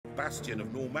bastion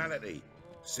of normality,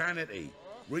 sanity,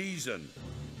 reason.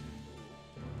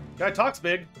 Guy talks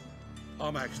big.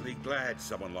 I'm actually glad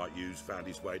someone like you's found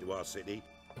his way to our city.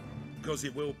 Because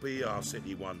it will be our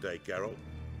city one day, Geralt.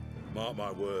 Mark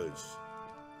my words.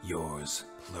 Yours,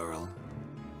 plural?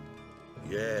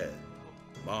 Yeah,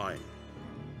 mine.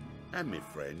 And my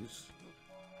friends.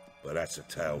 But that's a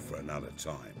tale for another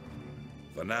time.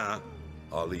 For now,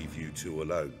 I'll leave you two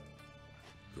alone.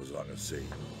 Because I can see,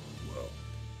 well,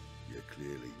 you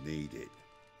clearly need it.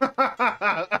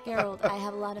 Geralt, I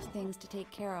have a lot of things to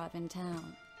take care of in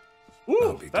town.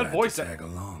 Ooh, that voice to tag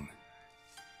along.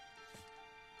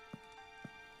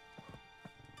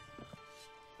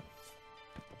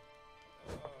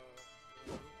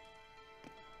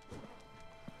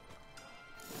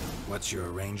 What's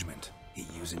your arrangement? He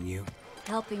using you?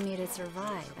 Helping me to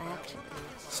survive, actually.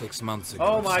 6 months ago.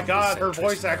 Oh my god, her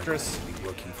voice actress. Be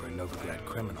working for a Novigrad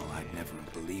criminal, I'd never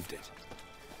have believed it.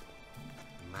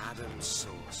 Madam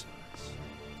Sorceress.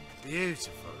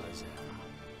 Beautiful as ever.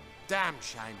 Damn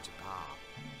shame to part.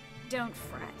 Don't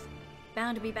fret.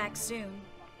 Bound to be back soon.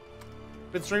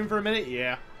 Been streaming for a minute?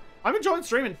 Yeah. I'm enjoying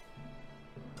streaming.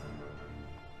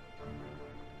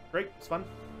 Great, it's fun.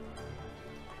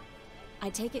 I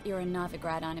take it you're in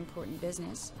Novigrad on important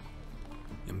business.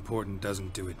 Important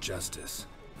doesn't do it justice.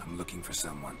 I'm looking for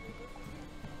someone.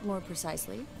 More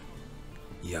precisely?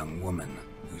 Young woman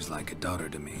who's like a daughter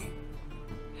to me.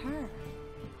 Her?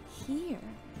 Here?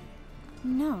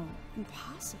 No,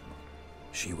 impossible.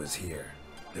 She was here.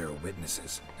 There are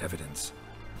witnesses, evidence.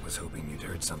 Was hoping you'd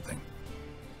heard something.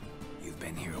 You've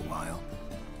been here a while.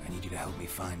 I need you to help me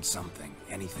find something,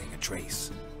 anything, a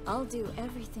trace. I'll do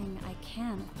everything I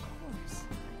can, of course.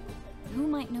 Who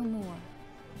might know more?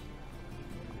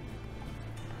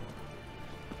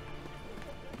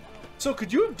 So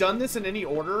could you have done this in any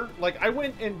order? Like, I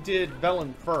went and did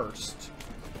Velen first.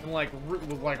 And like,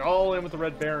 was like all in with the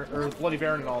Red Baron, or Bloody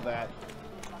Baron and all that.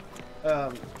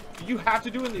 Do you have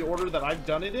to do it in the order that I've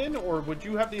done it in? Or would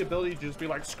you have the ability to just be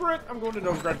like, screw it, I'm going to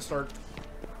Novigrad to start?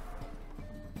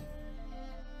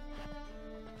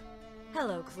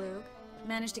 Hello, Klug.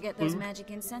 Managed to get those magic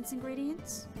incense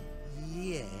ingredients?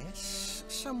 Yes,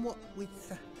 somewhat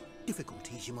with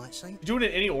difficulties, you might say. Do it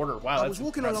in any order. Wow, I was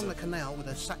walking along the canal with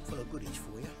a sack full of goodies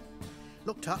for you.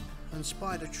 Looked up and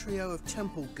spied a trio of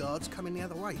temple guards coming the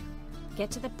other way. Get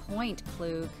to the point,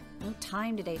 Klug. No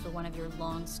time today for one of your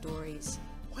long stories.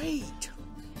 Wait!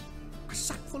 A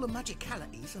sack full of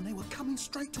magicalities and they were coming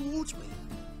straight towards me.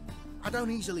 I don't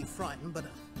easily frighten, but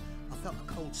I felt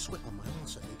a cold sweat on my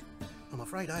arse head. I'm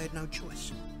afraid I had no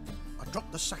choice. I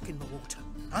dropped the sack in the water.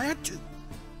 I had to.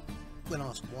 When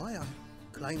asked why, I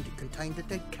claimed it contained a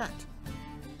dead cat.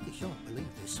 You shan't believe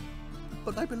this,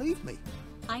 but they believed me.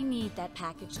 I need that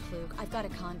package, Klug. I've got a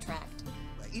contract.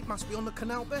 It must be on the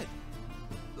canal bed.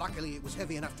 Luckily, it was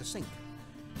heavy enough to sink.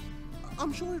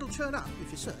 I'm sure it'll turn up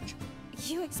if you search.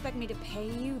 You expect me to pay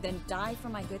you, then dive for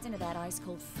my goods into that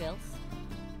ice-cold filth?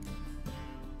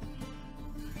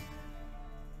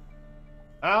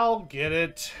 I'll get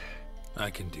it.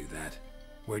 I can do that.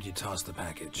 Where'd you toss the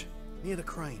package? Near the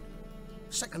crane.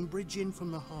 Second bridge in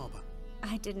from the harbour.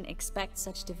 I didn't expect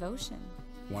such devotion.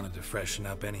 Wanted to freshen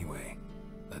up anyway.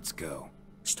 Let's go.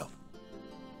 Stop.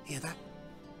 Hear that?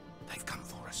 They've come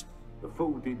for us. The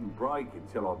fall didn't break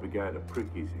until I began to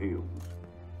prick his heels.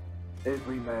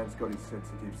 Every man's got his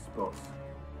sensitive spots.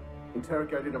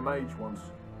 Interrogated a mage once.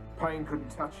 Pain couldn't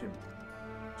touch him.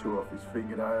 Tore off his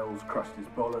fingernails, crushed his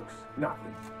bollocks,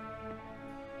 nothing.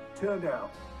 Turned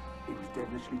out, he was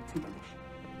devilishly ticklish.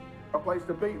 I placed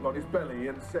a beetle on his belly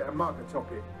and set a mug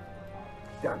atop it.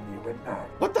 Damn near went mad.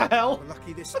 What the hell? We're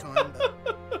lucky this time,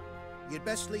 but you'd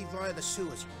best leave via the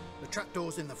sewers. The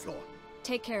trapdoor's in the floor.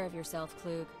 Take care of yourself,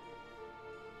 Klug.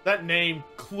 That name,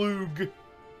 Klug.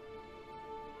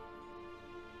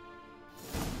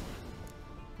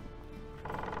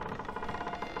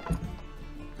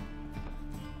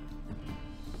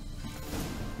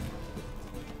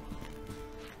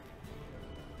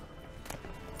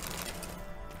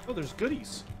 Oh, there's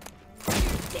goodies.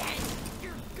 Dead.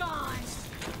 You're gone.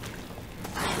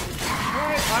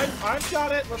 Alright, I've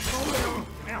got it. Let's calm down.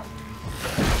 Ow.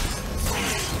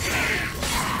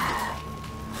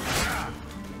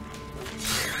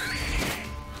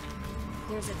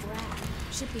 There's a draft.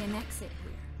 Should be an exit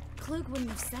here. Klug wouldn't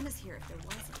have sent us here if there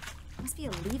wasn't. Must be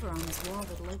a lever on this wall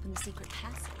that'll open the secret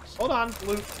passage. Hold on,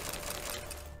 Luke.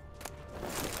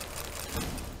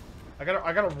 I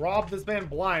gotta rob this man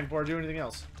blind before I do anything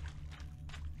else.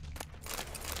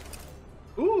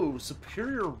 Ooh,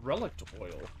 superior relic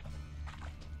oil.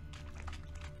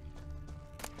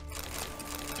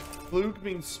 Klug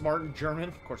means smart in German.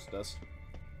 Of course it does.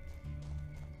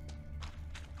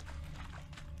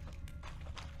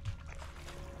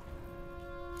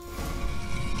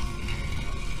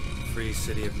 Free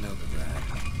city of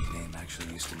Novigrad. Name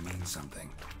actually used to mean something.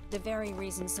 The very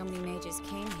reason so many mages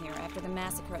came here after the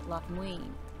massacre at Loch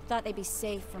Muin. Thought they'd be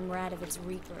safe from Radovid's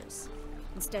reapers.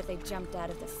 Instead, they jumped out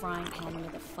of the frying pan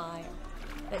into the fire.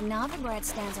 But Novigrad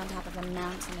stands on top of a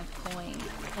mountain of coin,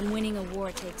 and winning a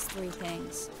war takes three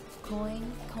things.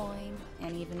 Coin, coin,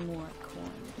 and even more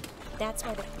coin. That's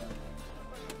why the...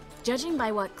 Judging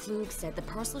by what Klug said, the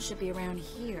parcel should be around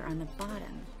here on the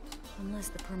bottom. Unless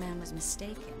the poor man was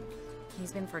mistaken.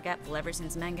 He's been forgetful ever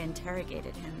since Manga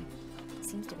interrogated him.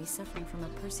 Seems to be suffering from a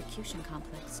persecution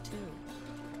complex, too.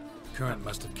 Current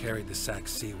must have carried the sack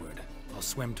seaward. I'll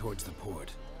swim towards the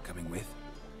port. Coming with?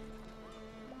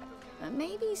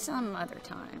 Maybe some other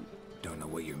time. Don't know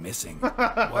what you're missing.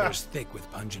 Water's thick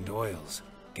with pungent oils.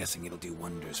 Guessing it'll do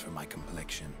wonders for my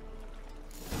complexion.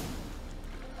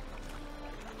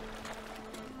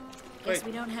 Guess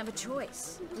we don't have a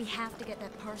choice. We have to get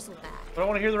that parcel back. But I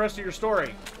want to hear the rest of your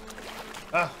story.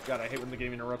 Oh, God, I hate when the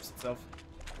game interrupts itself.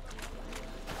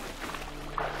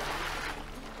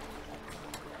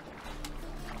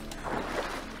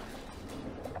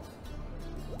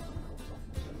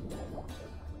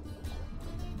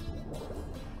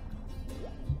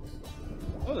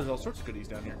 Oh, there's all sorts of goodies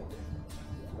down here.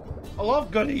 I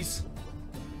love goodies!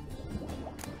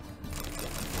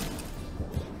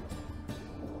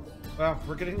 Wow,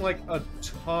 we're getting like a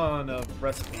ton of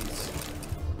recipes.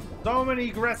 So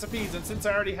many recipes, and since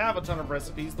I already have a ton of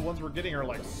recipes, the ones we're getting are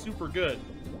like super good.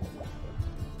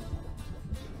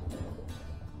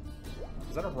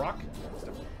 Is that a rock?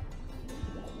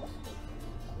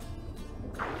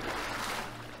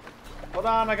 Hold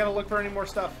on, I gotta look for any more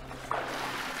stuff.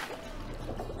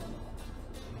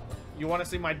 You want to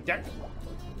see my deck?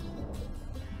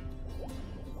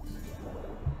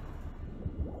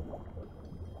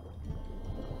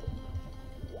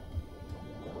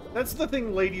 That's the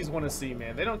thing ladies want to see,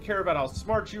 man. They don't care about how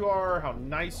smart you are, how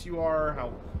nice you are,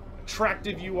 how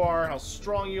attractive you are, how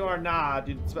strong you are. Nah,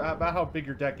 dude, it's about how big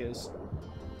your deck is.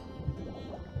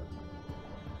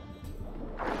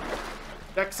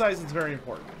 Deck size is very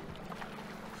important.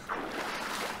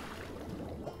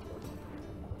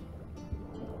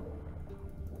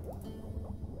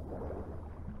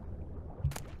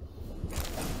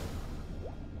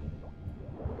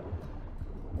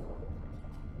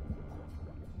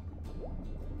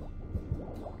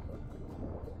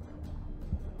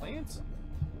 Plants?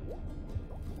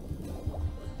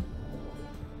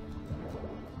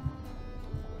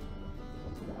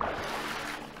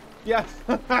 Yeah,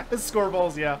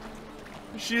 scoreballs, yeah.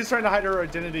 She is trying to hide her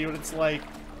identity, but it's like,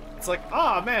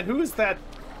 ah, man, who is that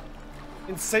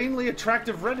insanely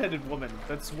attractive redheaded woman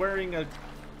that's wearing a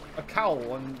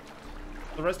cowl, and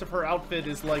the rest of her outfit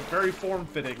is, like, very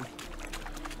form-fitting.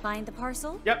 Find the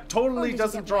parcel? Yep, totally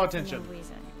doesn't draw attention.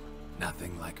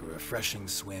 Nothing like a refreshing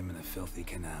swim in a filthy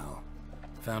canal.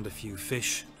 Found a few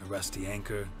fish, a rusty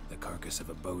anchor, the carcass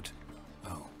of a boat.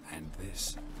 Oh, and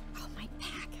this. Oh, my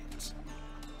package.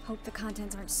 Hope the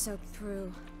contents aren't soaked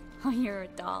through. Oh, you're a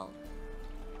doll.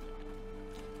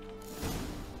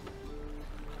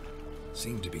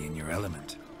 Seem to be in your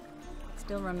element.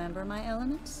 Still remember my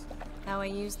elements? How I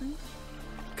use them?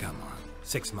 Come on,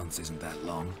 6 months isn't that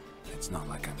long. It's not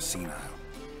like I'm senile.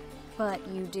 But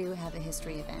you do have a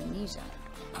history of amnesia.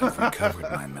 I've recovered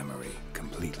my memory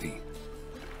completely.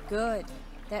 Good.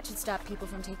 That should stop people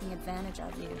from taking advantage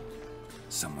of you.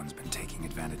 Someone's been taking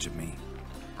advantage of me.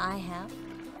 I have,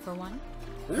 for one.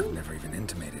 I've never even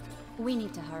intimated. We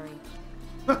need to hurry.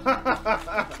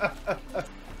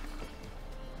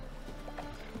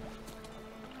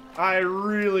 I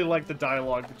really like the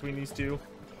dialogue between these two.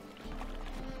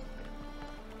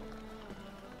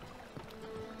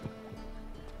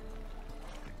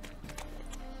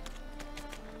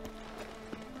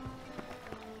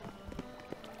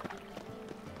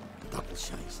 Double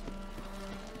chase.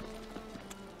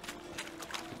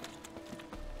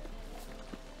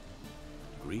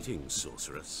 Greetings,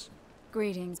 sorceress.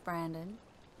 Greetings, Brandon.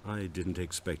 I didn't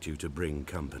expect you to bring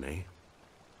company.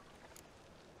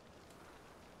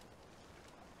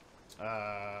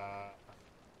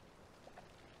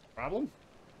 Problem?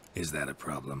 Is that a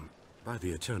problem? By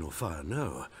the eternal fire,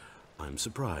 no. I'm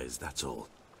surprised, that's all.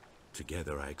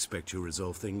 Together, I expect to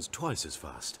resolve things twice as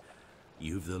fast.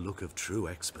 You've the look of true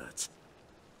experts.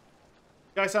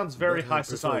 Guy sounds very But high I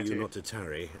prefer society. you not to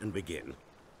tarry and begin.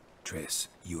 Triss,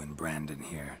 you and Brandon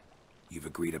here. You've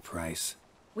agreed a price?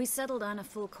 We settled on a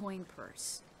full coin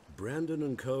purse.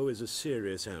 Brandon & Co. is a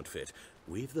serious outfit.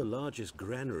 We've the largest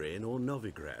granary in all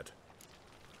Novigrad.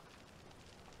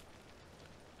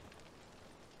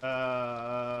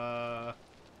 I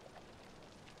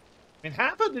mean,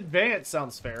 half an advance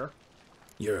sounds fair.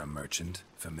 You're a merchant,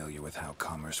 familiar with how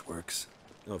commerce works.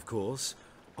 Of course.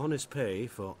 Honest pay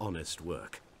for honest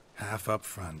work. Half up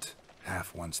front,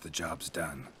 half once the job's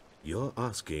done. You're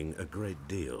asking a great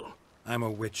deal. I'm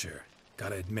a witcher.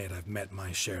 Gotta admit, I've met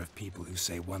my share of people who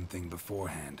say one thing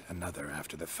beforehand, another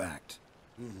after the fact.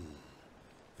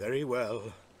 Very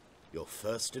well. Your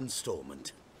first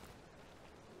installment.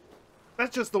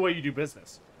 That's just the way you do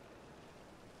business.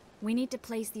 We need to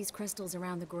place these crystals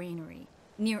around the granary,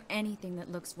 near anything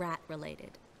that looks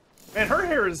rat-related. Man, her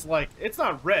hair is like, it's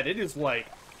not red, it is like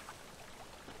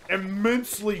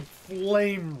immensely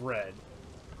flame red.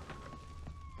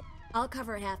 I'll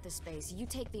cover half the space, you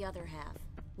take the other half.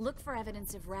 Look for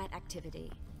evidence of rat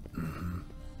activity.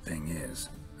 Thing is,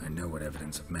 I know what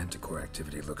evidence of manticore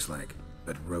activity looks like,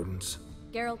 but rodents?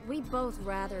 Geralt, we'd both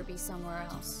rather be somewhere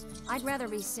else. I'd rather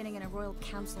be sitting in a royal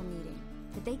council meeting,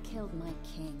 but they killed my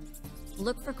king.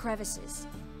 Look for crevices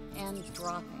and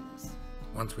droppings.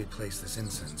 Once we place this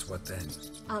incense, what then?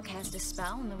 I'll cast a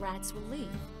spell and the rats will leave.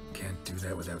 Can't do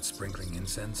that without sprinkling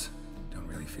incense? Don't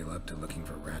really feel up to looking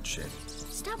for rat shit.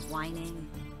 Stop whining.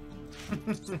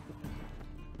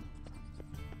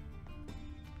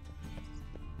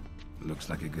 Looks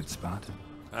like a good spot.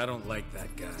 I don't like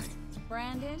that guy.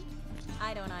 Brandon?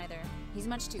 I don't either. He's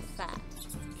much too fat.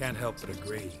 Can't help but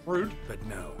agree. Rude. But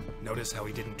no. Notice how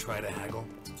he didn't try to haggle?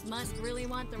 Must really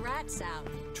want the rats out.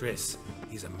 Triss,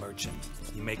 he's a merchant.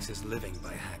 He makes his living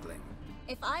by haggling.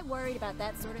 If I worried about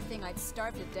that sort of thing, I'd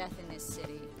starve to death in this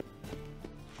city.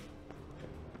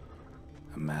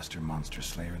 A master monster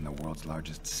slayer in the world's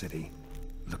largest city,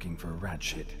 looking for rat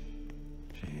shit.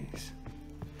 Jeez.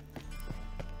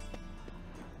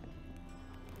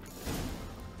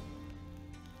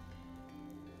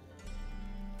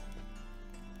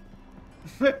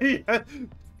 Yeah.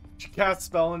 Cast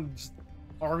spell and just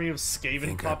army of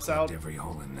Skaven pops out. Every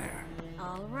hole in there.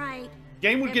 All right.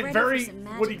 Game would get ready very, for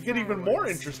some would magic get even more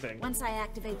fireworks. interesting. Once I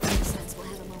activate the incense, we'll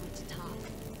have a moment to talk.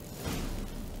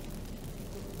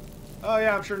 Oh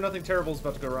yeah, I'm sure nothing terrible is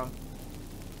about to go wrong.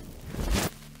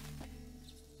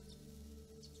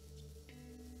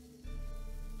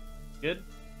 Good.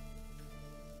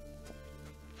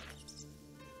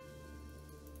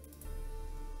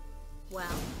 Well,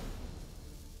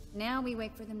 now we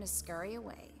wait for them to scurry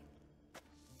away.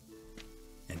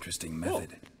 Interesting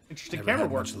method. Interesting Never camera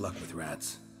had work. much luck with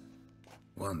rats.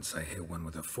 Once I hit one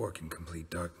with a fork in complete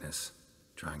darkness,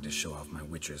 trying to show off my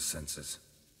witcher's senses.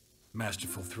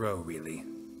 Masterful throw, really.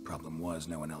 Problem was,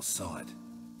 no one else saw it.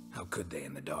 How could they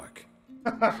in the dark?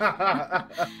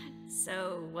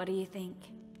 So, what do you think?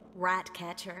 Rat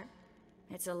catcher?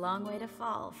 It's a long way to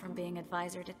fall from being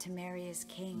advisor to Temeria's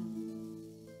king.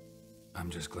 I'm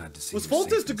just glad to see Was you're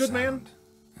Foltest safe a and good man? sound.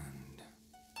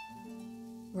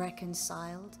 And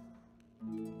Reconciled?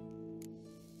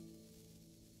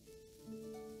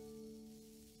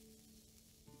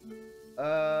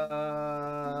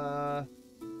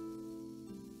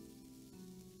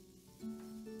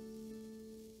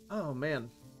 Oh man.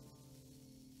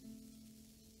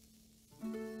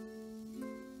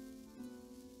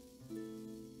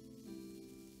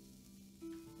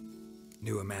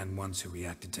 knew a man once who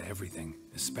reacted to everything,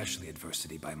 especially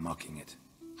adversity, by mocking it.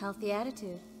 Healthy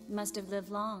attitude. Must have lived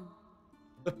long.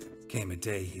 Came a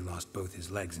day he lost both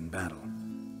his legs in battle.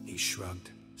 He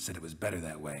shrugged, said it was better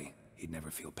that way. He'd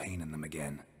never feel pain in them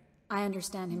again. I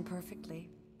understand him perfectly.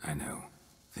 I know.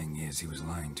 Thing is, he was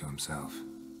lying to himself.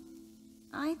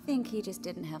 I think he just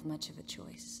didn't have much of a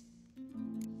choice.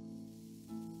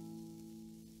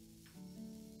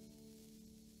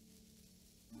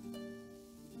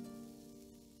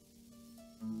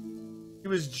 He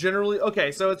was generally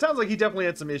okay. So it sounds like he definitely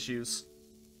had some issues,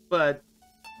 but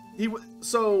he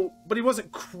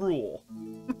wasn't cruel.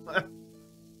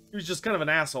 He was just kind of an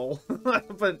asshole,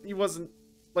 but he wasn't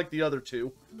like the other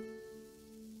two.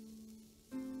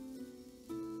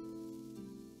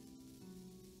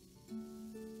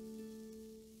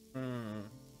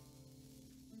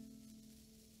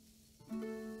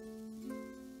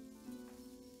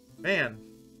 Man.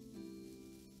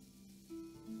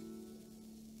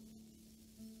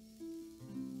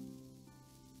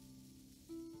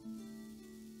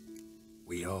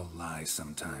 We all lie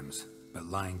sometimes, but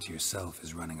lying to yourself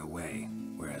is running away,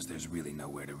 whereas there's really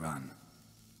nowhere to run.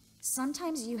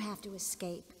 Sometimes you have to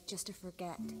escape just to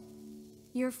forget.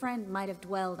 Your friend might have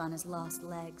dwelled on his lost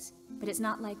legs, but it's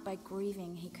not like by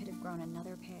grieving he could have grown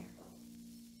another pair.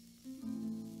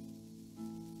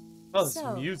 Oh, this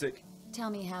So- music. Tell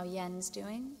me how Yen's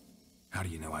doing? How do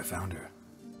you know I found her?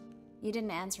 You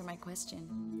didn't answer my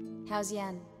question. How's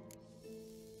Yen?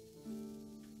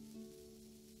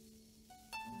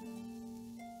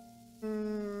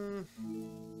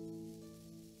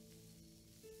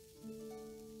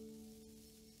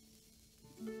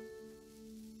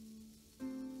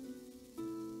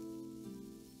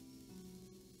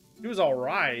 She was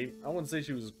alright. I wouldn't say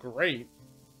she was great.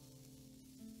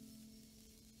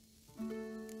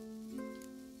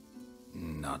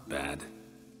 Not bad.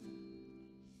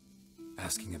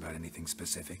 Asking about anything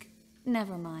specific?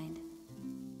 Never mind.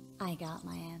 I got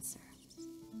my answer.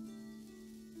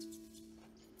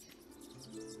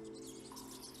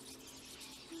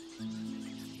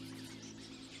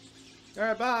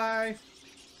 Alright, bye.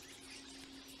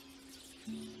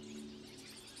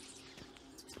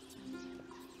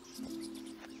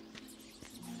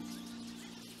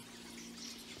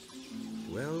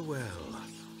 Well, well.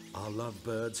 Our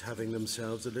lovebirds having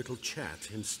themselves a little chat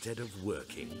instead of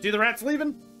working. See the rats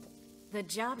leaving? The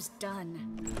job's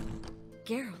done.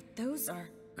 Geralt, those are...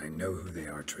 I know who they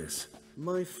are, Triss.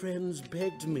 My friends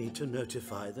begged me to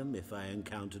notify them if I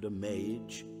encountered a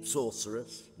mage,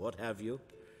 sorceress, what have you.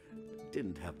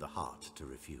 Didn't have the heart to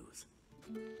refuse.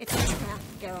 It's a trap,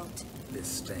 Geralt. This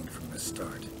stank from the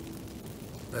start.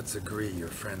 Let's agree your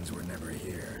friends were never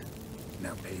here.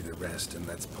 Now pay the rest and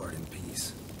let's part in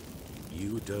peace.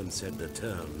 You don't set the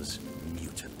terms,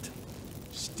 mutant.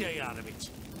 Stay out of it.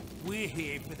 We're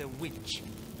here for the witch.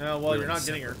 Oh, well, you're not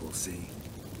getting her. We'll see.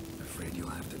 Afraid you'll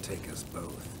have to take us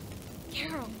both.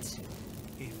 Geralt!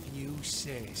 If you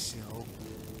say so.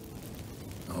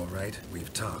 All right,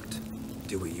 we've talked.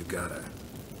 Do what you gotta.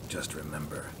 Just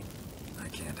remember, I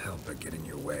can't help but get in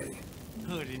your way.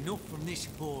 Heard enough from this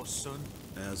force, son.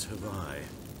 As have I.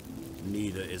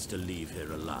 Neither is to leave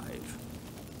here alive.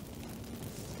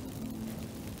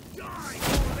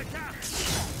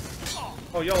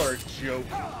 Oh, y'all are a joke.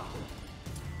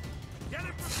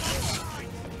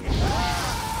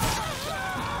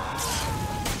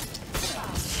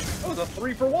 That was a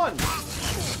 3-for-1.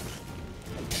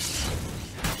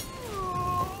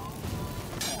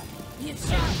 You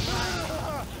shot!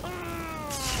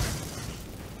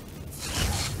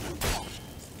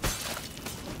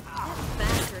 That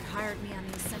bastard hired me on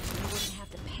the assumption he wouldn't have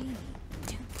to pay me.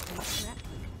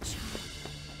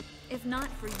 If not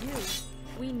for you,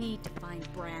 we need to find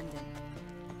Brandon.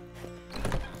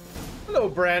 Hello,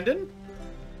 Brandon.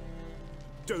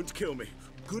 Don't kill me.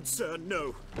 Good sir,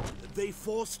 no. They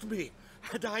forced me.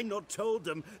 Had I not told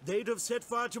them, they'd have set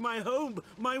fire to my home,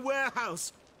 my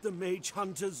warehouse. The mage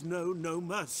hunters know no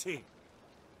mercy.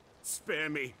 Spare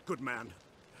me, good man.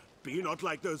 Be not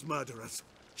like those murderers.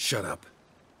 Shut up.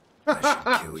 I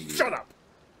should kill you. Shut up.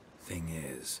 Thing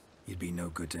is, you'd be no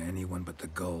good to anyone but the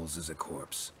gulls as a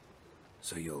corpse.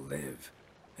 So you'll live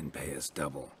and pay us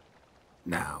double.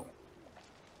 Now.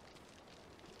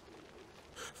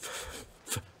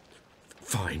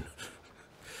 Fine.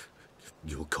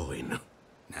 Your coin.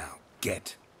 Now,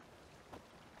 get.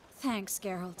 Thanks,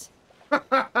 Geralt.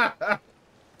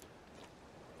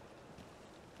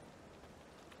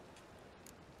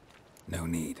 No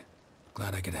need.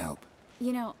 Glad I could help.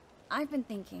 You know, I've been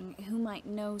thinking who might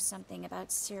know something about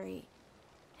Ciri.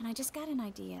 And I just got an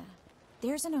idea.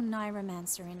 There's an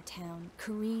Oneiromancer in town,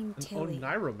 Kareen Tilly.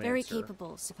 Oneiromancer? Very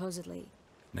capable, supposedly.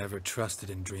 Never trusted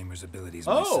in Dreamer's abilities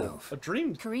Oh, myself. a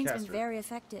dream Kareen's caster. been very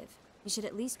effective. You should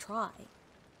at least try.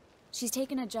 She's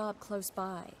taken a job close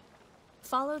by.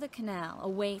 Follow the canal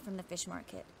away from the fish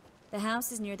market. The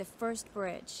house is near the first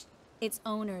bridge. Its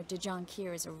owner, Dejon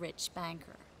Kier, is a rich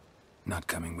banker. Not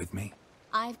coming with me?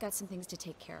 I've got some things to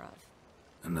take care of.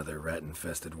 Another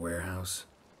rat-infested warehouse?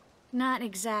 Not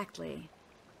exactly.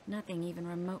 Nothing even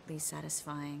remotely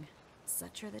satisfying.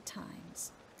 Such are the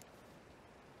times.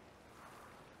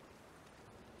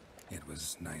 It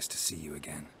was nice to see you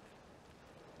again.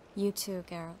 You too,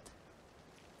 Geralt.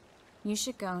 You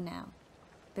should go now,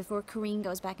 before Kareen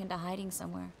goes back into hiding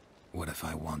somewhere. What if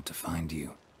I want to find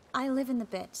you? I live in the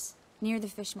Bits, near the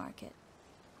fish market.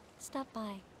 Stop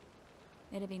by.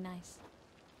 It'd be nice.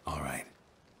 All right.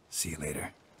 See you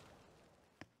later.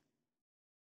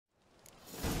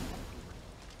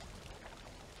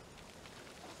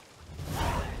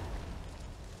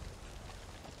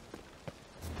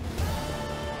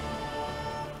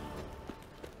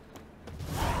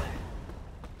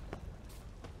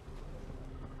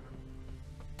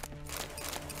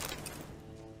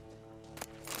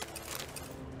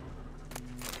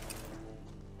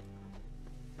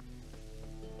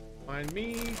 Mind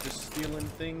me, just stealing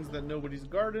things that nobody's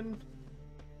gardened.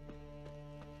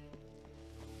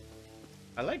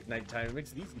 I like nighttime, it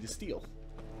makes it easy to steal.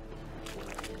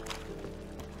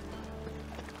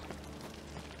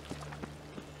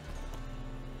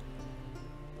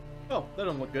 Oh, that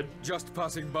don't look good. Just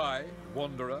passing by,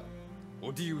 wanderer?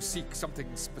 Or do you seek something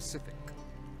specific?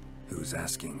 Who's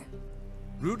asking?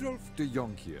 Rudolf de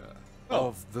Jonkier. Oh.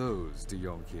 Of those de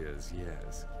Jonkiers,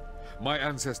 yes. My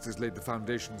ancestors laid the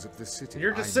foundations of this city.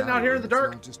 You're just sitting out here in the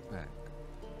dark? Largest bank.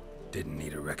 Didn't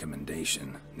need a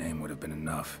recommendation. Name would have been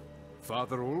enough.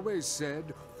 Father always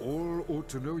said, all ought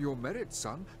to know your merits,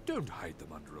 son. Don't hide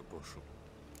them under a bushel.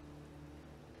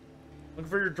 Look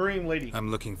for your dream, lady.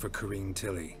 I'm looking for Corrine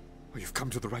Tilly. Oh, you've come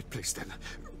to the right place, then.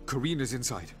 Corrine is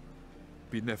inside.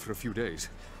 Been there for a few days,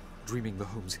 dreaming the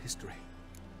home's history.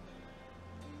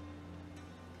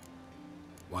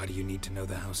 Why do you need to know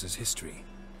the house's history?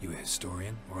 You a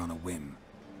historian or on a whim?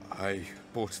 I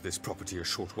bought this property a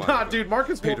short while Ah, ago. dude,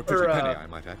 Marcus Paid a pretty or, penny, I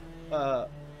might add.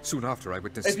 Soon after, I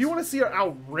witnessed... If you want to see an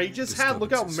outrageous hat,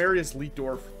 look out Marius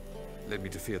Liedorf. Led me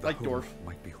to fear the Like home Dorf.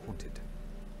 might be haunted.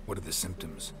 What are the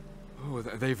symptoms? Oh,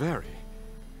 they vary.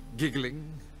 Giggling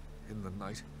in the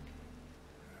night.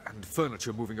 And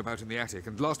furniture moving about in the attic.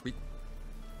 And last week...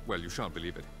 Well, you shan't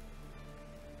believe it.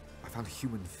 I found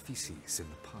human feces in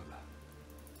the parlor.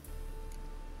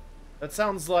 That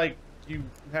sounds like you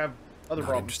have other Not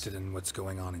problems. interested in what's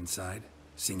going on inside?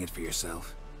 Seeing it for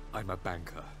yourself? I'm a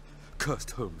banker.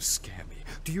 Cursed homes scare me.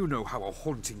 Do you know how a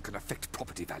haunting can affect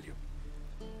property value?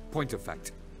 Point of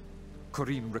fact,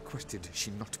 Corrine requested she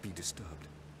not be disturbed.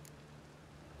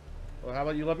 Well, how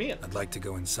about you let me in? I'd like to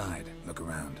go inside, look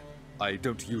around. I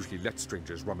don't usually let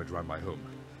strangers rummage around my home.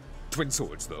 Twin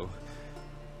swords, though.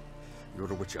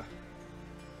 You're a witcher.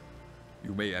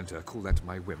 You may enter, call that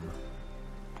my whim.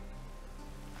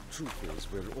 Truth is,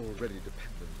 we're already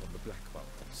dependent on the Black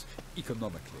Mountains,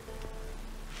 economically.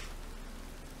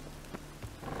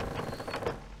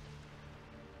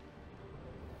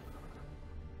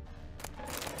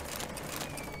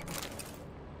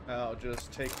 I'll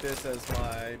just take this as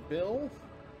my bill.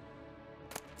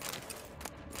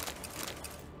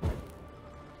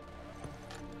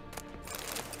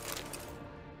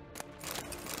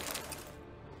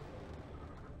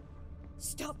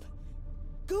 Stop!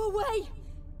 Go away!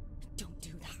 Don't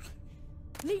do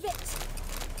that. Leave it!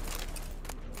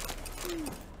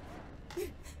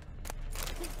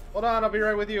 Hold on, I'll be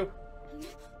right with you.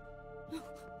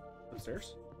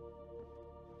 Upstairs?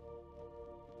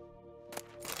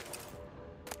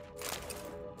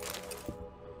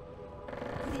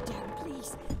 Put it down,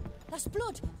 please. That's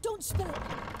blood. Don't spill it.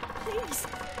 Please.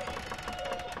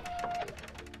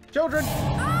 Children!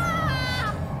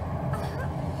 Ah!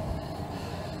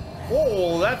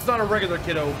 Oh, that's not a regular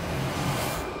kiddo.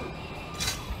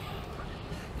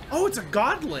 Oh, it's a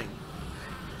godling.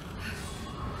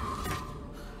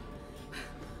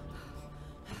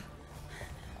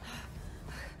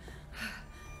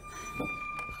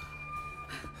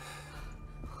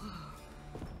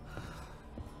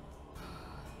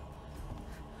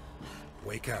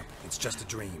 Wake up. It's just a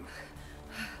dream.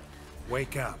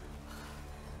 Wake up.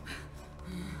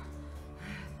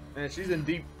 Man, she's in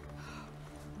deep.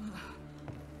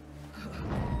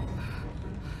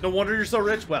 No wonder you're so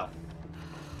rich. Well,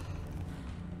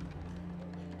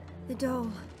 The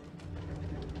doll.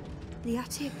 The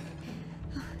attic.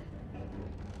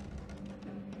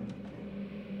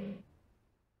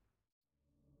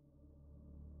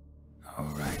 All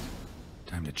right.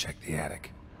 Time to check the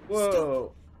attic.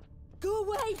 whoa. Go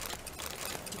away!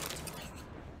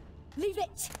 Leave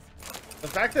it! The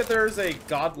fact that there's a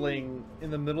godling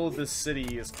in the middle of this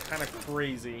city is kind of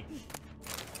crazy.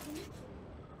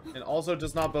 And also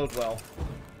does not bode well.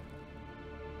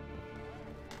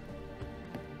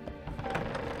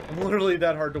 I'm literally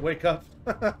that hard to wake up.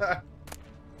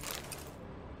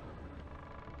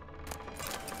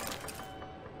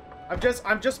 I'm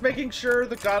just making sure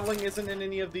the godling isn't in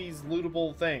any of these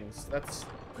lootable things. That's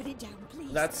Put it down,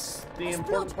 please. That's the That's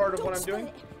important blood. part of Don't what I'm spill doing.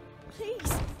 it.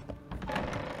 Please.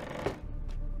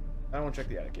 I don't want to check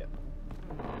the attic yet.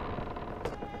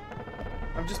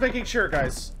 I'm just making sure,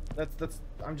 guys.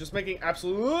 I'm just making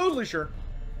absolutely sure.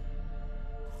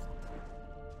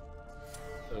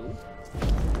 Oh.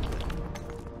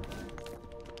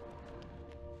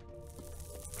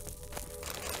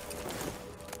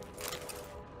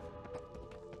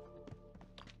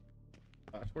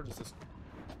 Gosh, where does this?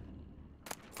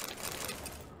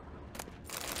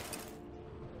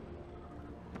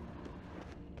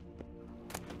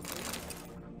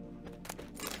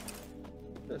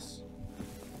 This.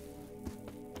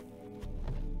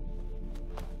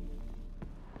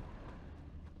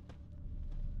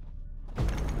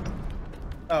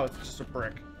 Oh, it's just a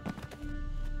brick.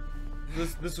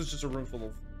 This was just a room full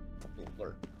of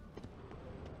blur.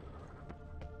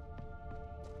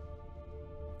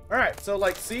 Alright, so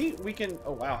like see, we can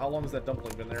oh wow, how long has that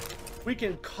dumpling been there? We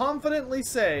can confidently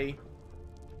say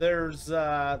there's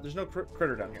no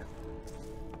critter down here.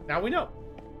 Now we know.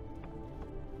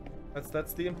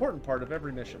 That's the important part of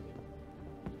every mission.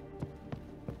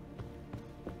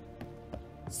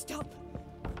 Stop!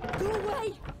 Go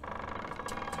away!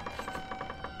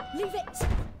 Leave it!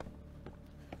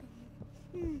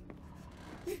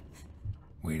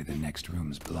 Way to the next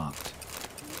room's blocked.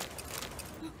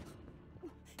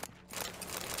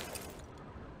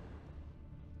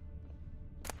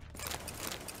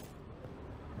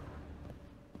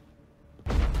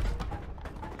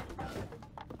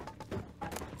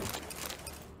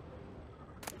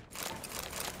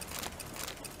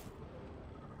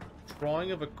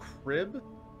 Drawing of a crib?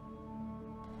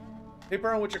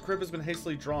 Paper on which a crib has been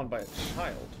hastily drawn by a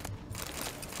child.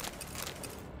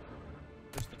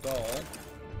 There's the doll.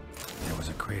 There was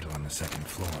a cradle on the second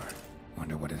floor.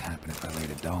 Wonder what had happened if I laid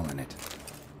a doll in it.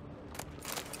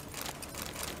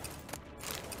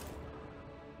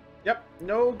 Yep,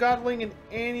 no godling in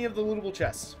any of the lootable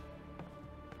chests.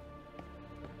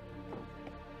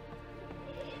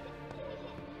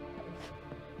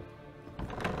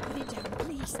 Put it down,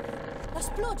 please. That's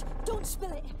blood. Don't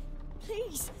spill it.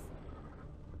 Please.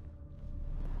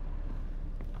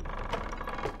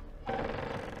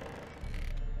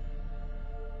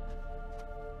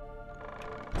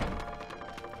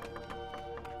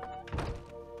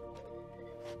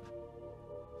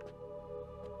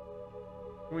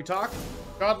 Can we talk?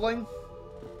 Godling?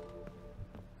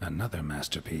 Another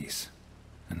masterpiece.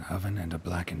 An oven and a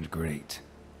blackened grate.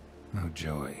 Oh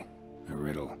joy. A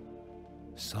riddle.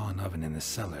 Saw an oven in the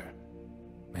cellar.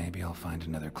 Maybe I'll find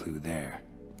another clue there.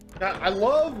 I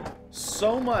love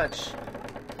so much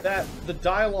that the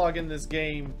dialogue in this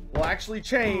game will actually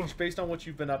change based on what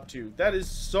you've been up to. That is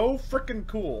so freaking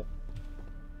cool.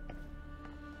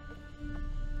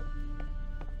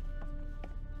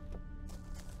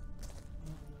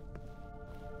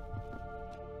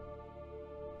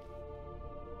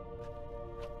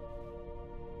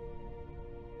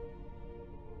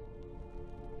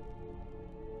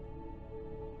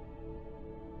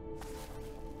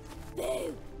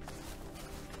 Boo!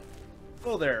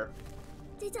 Oh, there.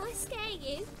 Did I scare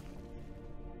you?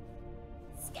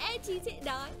 Scared you, didn't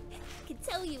I? I can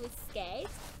tell you were scared.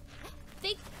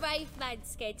 Big brave man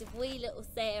scared of wee little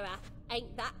Sarah.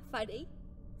 Ain't that funny?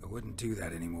 I wouldn't do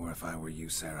that anymore if I were you,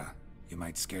 Sarah. You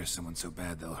might scare someone so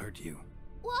bad they'll hurt you.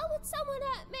 Why would someone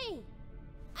hurt me?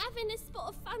 Having a spot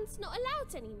of fun's not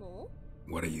allowed anymore.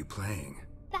 What are you playing?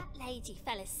 That lady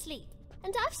fell asleep,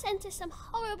 and I've sent her some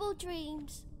horrible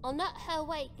dreams. I'll not her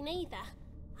wake neither.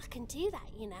 I can do that,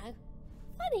 you know.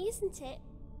 Funny, isn't it?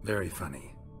 Very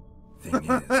funny. Thing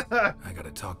is, I gotta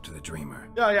talk to the dreamer.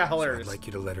 Yeah, hilarious. So I'd like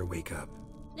you to let her wake up.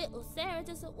 Little Sarah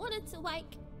doesn't want her to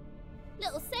wake.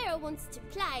 Little Sarah wants to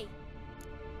play.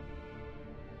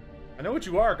 I know what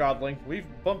you are, Godling. We've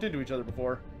bumped into each other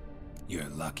before. You're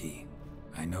lucky.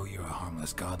 I know you're a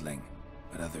harmless godling,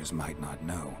 but others might not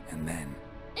know, and then...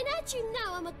 And how'd you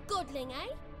know I'm a godling,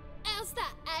 eh? How's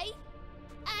that, eh?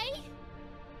 Eh?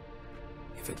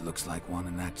 If it looks like one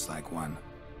and acts like one,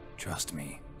 trust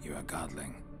me, you're a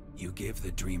godling. You give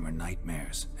the dreamer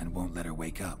nightmares and won't let her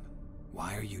wake up.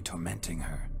 Why are you tormenting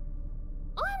her?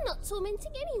 I'm not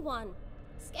tormenting anyone.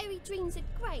 Scary dreams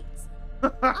are great.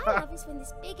 What I love is when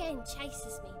this big hen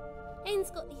chases me. Hen's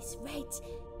got these red...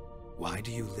 Why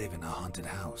do you live in a haunted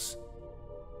house?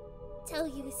 Tell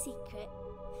you a secret.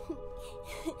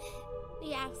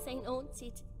 The house ain't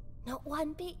haunted. Not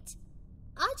one bit.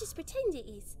 I just pretend it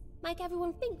is. Make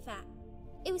everyone think that.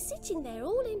 It was sitting there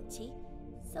all empty,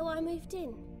 so I moved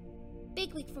in.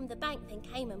 Bigwig from the bank then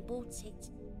came and bought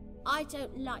it. I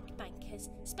don't like bankers,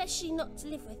 especially not to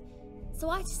live with,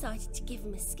 so I decided to give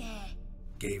him a scare.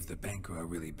 Gave the banker a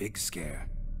really big scare.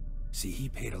 See, he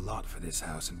paid a lot for this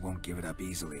house and won't give it up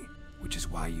easily, which is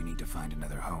why you need to find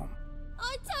another home.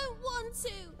 I don't want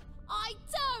to! I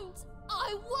don't!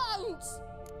 I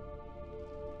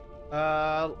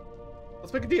won't!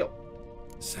 Let's make a deal.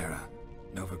 Sarah,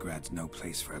 Novigrad's no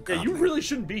place for a godling. Yeah, you really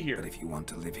shouldn't be here. But if you want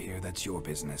to live here, that's your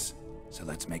business. So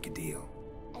let's make a deal.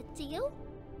 A deal?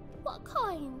 What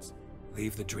kind?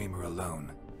 Leave the dreamer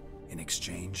alone. In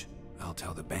exchange, I'll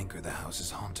tell the banker the house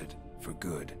is haunted. For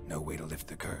good, no way to lift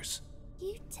the curse.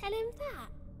 You tell him that?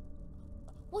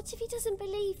 What if he doesn't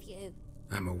believe you?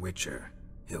 I'm a witcher.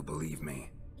 He'll believe me.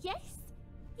 Yes?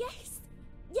 Yes?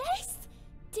 Yes!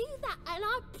 Do that and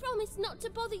I promise not to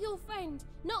bother your friend.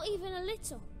 Not even a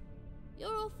little.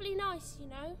 You're awfully nice, you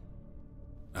know.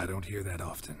 I don't hear that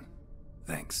often.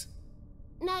 Thanks.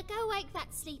 Now go wake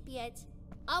that sleepyhead.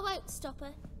 I won't stop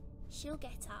her. She'll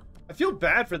get up. I feel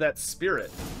bad for that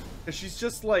spirit. Because she's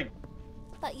just like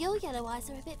But your yellow eyes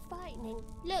are a bit frightening.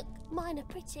 Look, mine are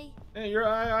pretty. Yeah,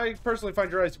 I personally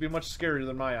find your eyes to be much scarier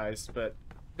than my eyes, but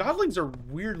godlings are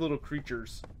weird little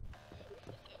creatures.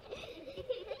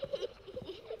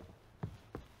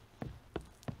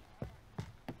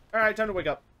 Alright, time to wake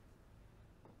up.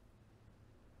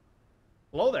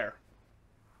 Hello there.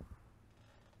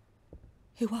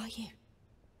 Who are you?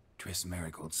 Triss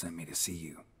Marigold sent me to see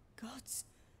you. Gods.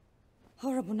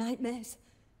 Horrible nightmares.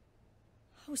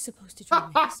 I was supposed to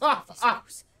dream the history of this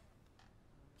house.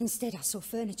 Instead, I saw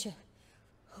furniture.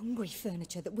 Hungry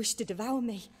furniture that wished to devour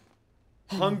me.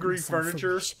 Hungry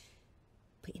furniture? Foolish.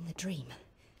 But in the dream,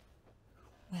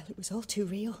 well, it was all too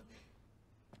real.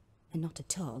 And not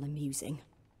at all amusing.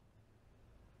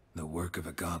 The work of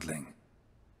a godling.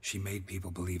 She made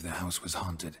people believe the house was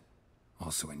haunted.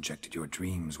 Also injected your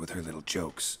dreams with her little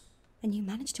jokes. And you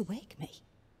managed to wake me.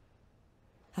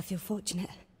 I feel fortunate.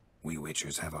 We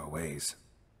Witchers have our ways.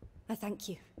 I thank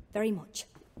you very much.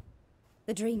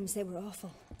 The dreams, they were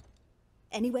awful.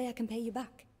 Any way I can pay you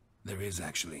back? There is,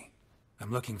 actually.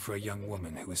 I'm looking for a young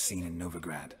woman who was seen in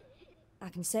Novigrad. I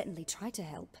can certainly try to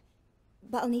help.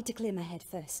 But I'll need to clear my head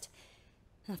first.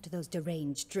 After those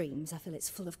deranged dreams, I feel it's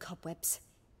full of cobwebs.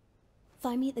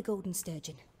 Find me at the Golden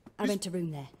Sturgeon. I rent a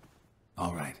room there.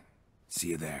 All right. See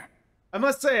you there. I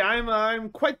must say, I'm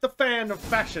quite the fan of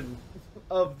fashion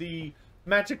of the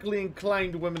magically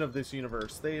inclined women of this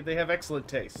universe. They have excellent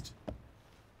taste.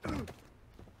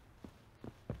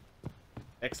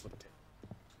 Excellent taste.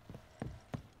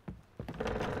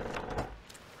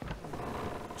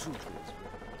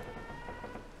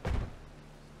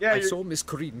 Yeah, I saw Miss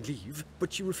Corinne leave,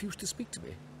 but she refused to speak to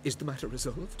me. Is the matter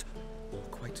resolved? Or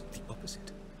quite the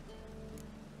opposite?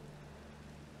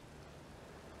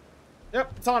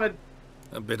 Yep, it's haunted.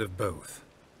 A bit of both.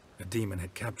 A demon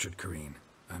had captured Corinne.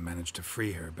 I managed to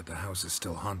free her, but the house is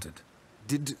still haunted.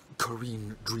 Did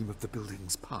Corinne dream of the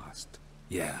building's past?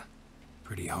 Yeah.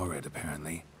 Pretty horrid,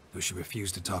 apparently. Though she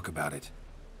refused to talk about it.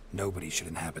 Nobody should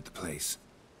inhabit the place.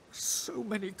 So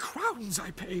many crowns I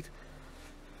paid!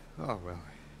 Oh, well.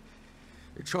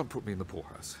 It shan't put me in the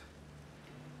poorhouse.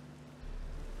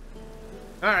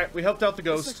 Alright, we helped out the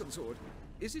ghost. The second sword.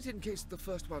 Is it in case the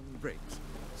first one breaks?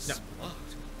 No. Smart.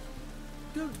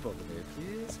 Don't bother me,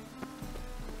 please.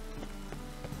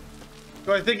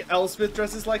 Do I think Elspeth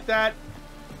dresses like that?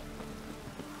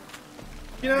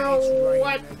 You know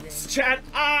what, chat?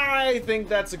 I think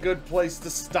that's a good place to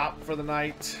stop for the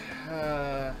night.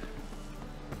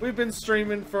 We've been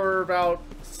streaming for about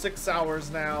 6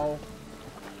 hours now.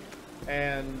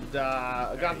 And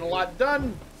gotten a lot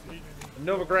done.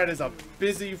 Novigrad is a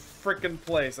busy frickin'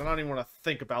 place. I don't even want to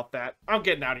think about that. I'm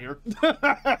getting out of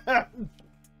here.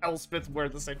 Elspeth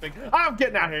wearing the same thing. I'm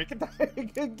getting out of here.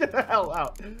 Get the hell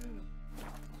out.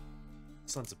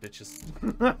 Sons of bitches.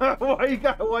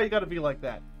 Why you gotta be like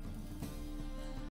that?